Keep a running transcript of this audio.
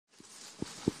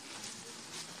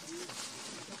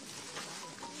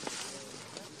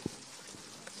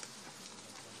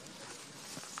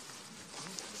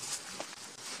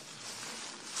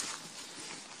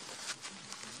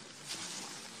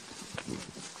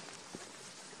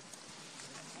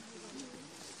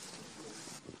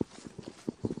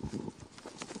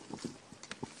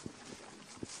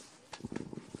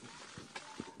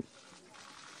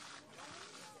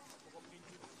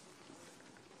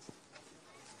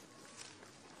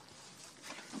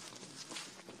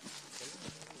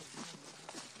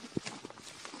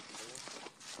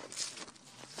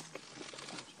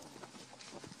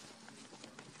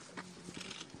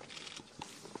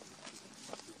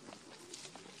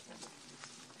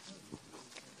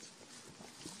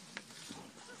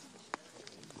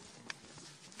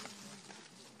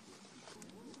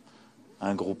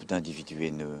un groupe d'individus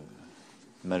haineux,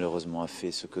 malheureusement, a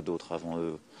fait ce que d'autres avant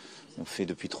eux ont fait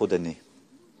depuis trop d'années.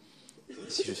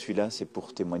 Si je suis là, c'est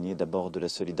pour témoigner d'abord de la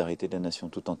solidarité de la nation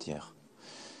tout entière,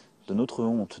 de notre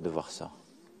honte de voir ça,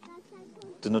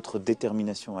 de notre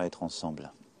détermination à être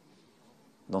ensemble.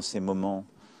 Dans ces moments,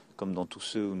 comme dans tous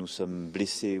ceux où nous sommes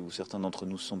blessés, où certains d'entre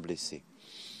nous sont blessés.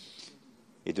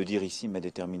 Et de dire ici ma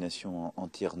détermination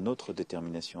entière, notre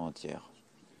détermination entière,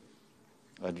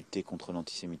 à lutter contre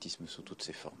l'antisémitisme sous toutes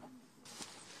ses formes.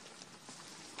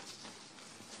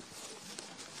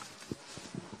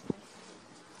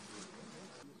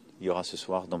 Il y aura ce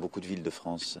soir, dans beaucoup de villes de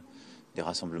France, des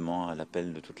rassemblements à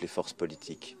l'appel de toutes les forces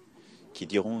politiques, qui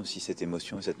diront aussi cette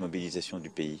émotion et cette mobilisation du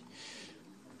pays.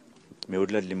 Mais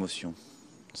au-delà de l'émotion,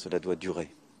 cela doit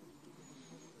durer,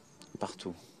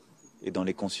 partout, et dans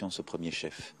les consciences au premier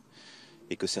chef.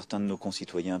 Et que certains de nos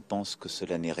concitoyens pensent que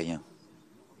cela n'est rien,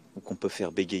 ou qu'on peut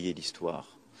faire bégayer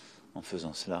l'histoire en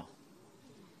faisant cela,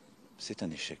 c'est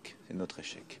un échec, c'est notre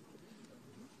échec.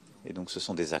 Et donc ce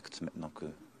sont des actes maintenant que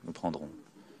nous prendrons,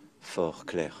 forts,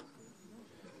 clairs.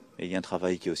 Et il y a un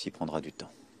travail qui aussi prendra du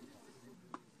temps.